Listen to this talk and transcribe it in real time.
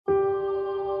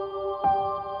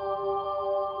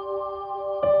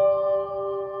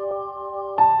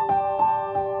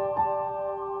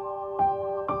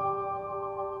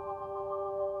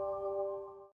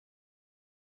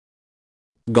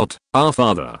God, our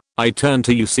Father, I turn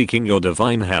to you seeking your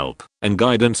divine help and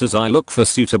guidance as I look for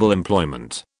suitable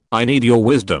employment. I need your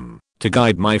wisdom to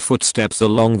guide my footsteps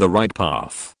along the right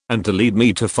path and to lead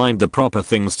me to find the proper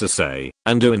things to say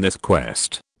and do in this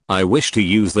quest. I wish to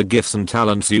use the gifts and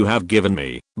talents you have given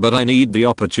me, but I need the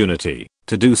opportunity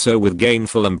to do so with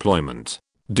gainful employment.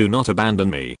 Do not abandon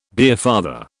me, dear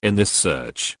Father, in this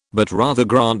search, but rather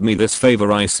grant me this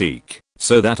favor I seek,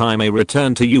 so that I may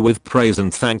return to you with praise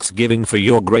and thanksgiving for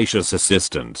your gracious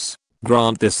assistance.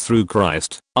 Grant this through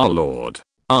Christ, our Lord.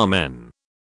 Amen.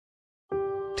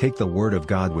 Take the Word of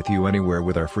God with you anywhere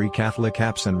with our free Catholic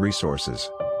apps and resources.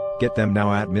 Get them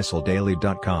now at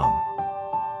missaldaily.com.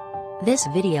 This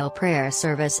video prayer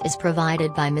service is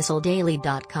provided by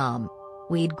missaldaily.com.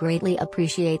 We'd greatly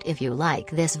appreciate if you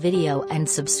like this video and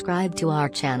subscribe to our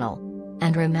channel.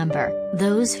 And remember,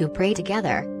 those who pray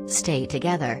together, stay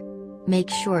together. Make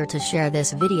sure to share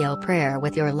this video prayer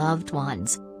with your loved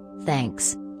ones.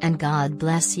 Thanks, and God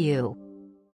bless you.